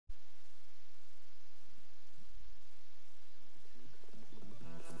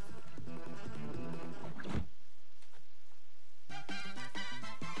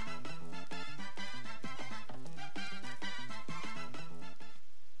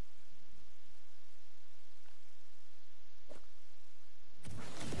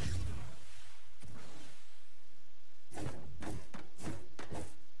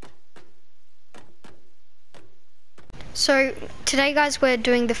So today guys, we're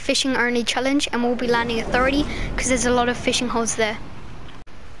doing the fishing only challenge and we'll be landing at 30 because there's a lot of fishing holes there.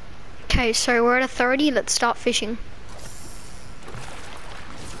 Okay, so we're at a 30, let's start fishing.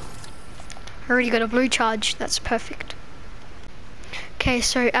 I already got a blue charge, that's perfect. Okay,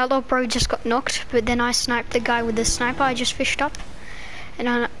 so Outlaw Bro just got knocked, but then I sniped the guy with the sniper I just fished up. And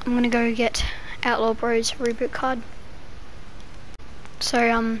I'm gonna go get Outlaw Bro's reboot card.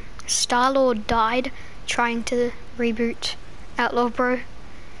 So Star-Lord died trying to reboot Outlaw Bro.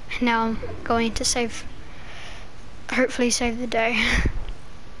 And now I'm going to hopefully save the day.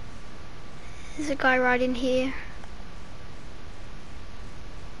 There's a guy right in here.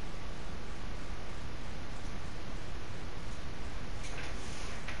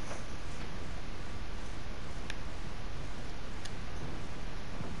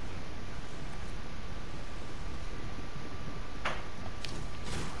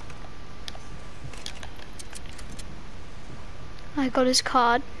 I got his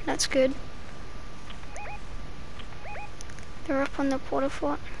card, that's good. They're up on the porta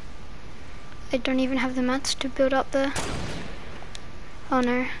fort. They don't even have the mats to build up the... Oh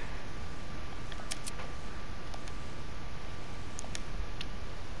no.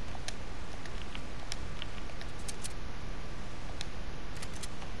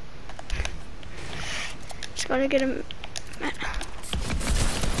 Just gotta get a mat.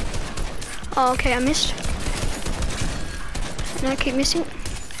 Oh, okay, I missed. No, I keep missing.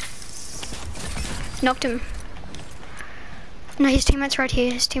 Knocked him. No, his teammate's right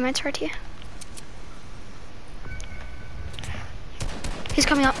here. His teammate's right here. He's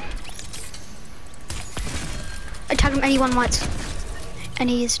coming up. I tagged him 81 whites. And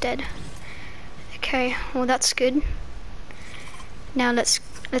he is dead. Okay, well that's good. Now let's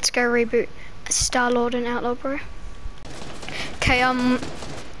go reboot Star-Lord and Outlaw Bro. Okay,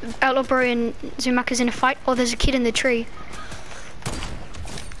 Outlaw Bro and Zumaka's in a fight. Oh, there's a kid in the tree.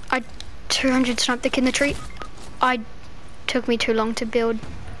 I 200 sniped the kid in the tree. Took me too long to build.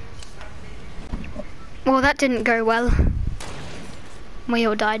 Well, that didn't go well. We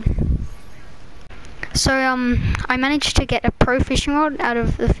all died. So I managed to get a pro fishing rod out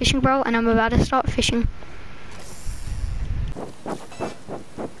of the fishing barrel and I'm about to start fishing.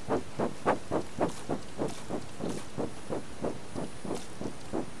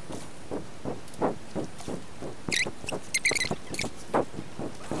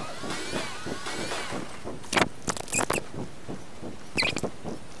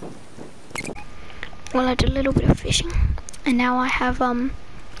 Well, I did a little bit of fishing, and now I have a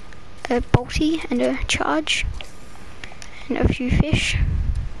bolty and a charge, and a few fish.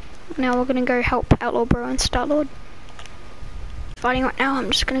 Now we're gonna go help Outlaw Bro and Star-Lord. Fighting right now, I'm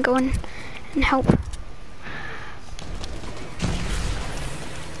just gonna go in and help.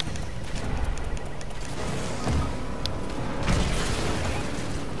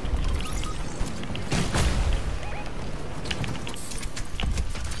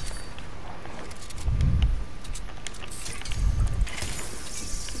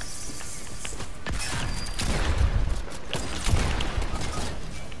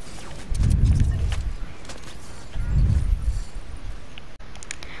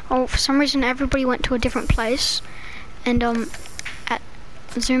 Oh, for some reason everybody went to a different place, and at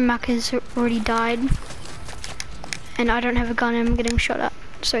Zumak has already died, and I don't have a gun and I'm getting shot at,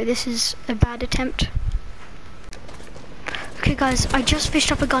 so this is a bad attempt. Okay guys, I just fished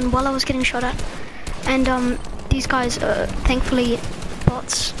up a gun while I was getting shot at, and these guys are thankfully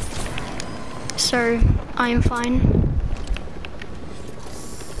bots, so I am fine.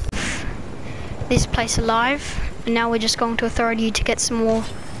 This place alive, and now we're just going to authority to get some more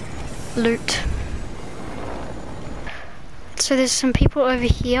loot. So there's some people over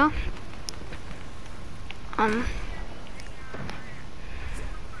here. Well,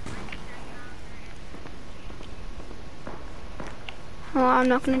 I'm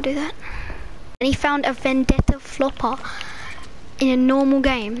not gonna do that. And he found a vendetta flopper in a normal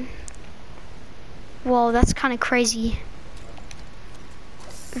game. Whoa, that's kind of crazy.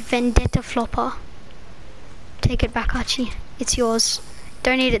 Vendetta flopper. Take it back, Archie. It's yours.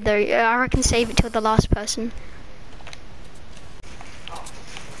 Don't need it though. I reckon save it till the last person.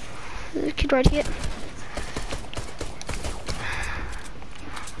 There's a kid right here.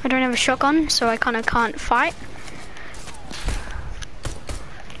 I don't have a shotgun, so I kind of can't fight.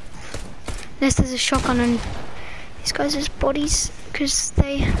 Unless there's a shotgun on these guys' bodies, because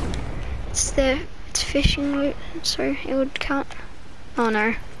it's fishing loot, so it would count. Oh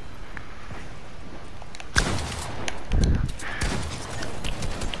no.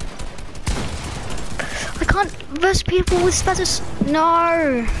 Verse people with status.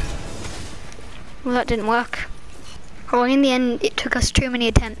 No. Well, that didn't work. Well, in the end, it took us too many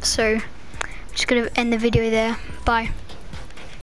attempts, so I'm just gonna end the video there. Bye.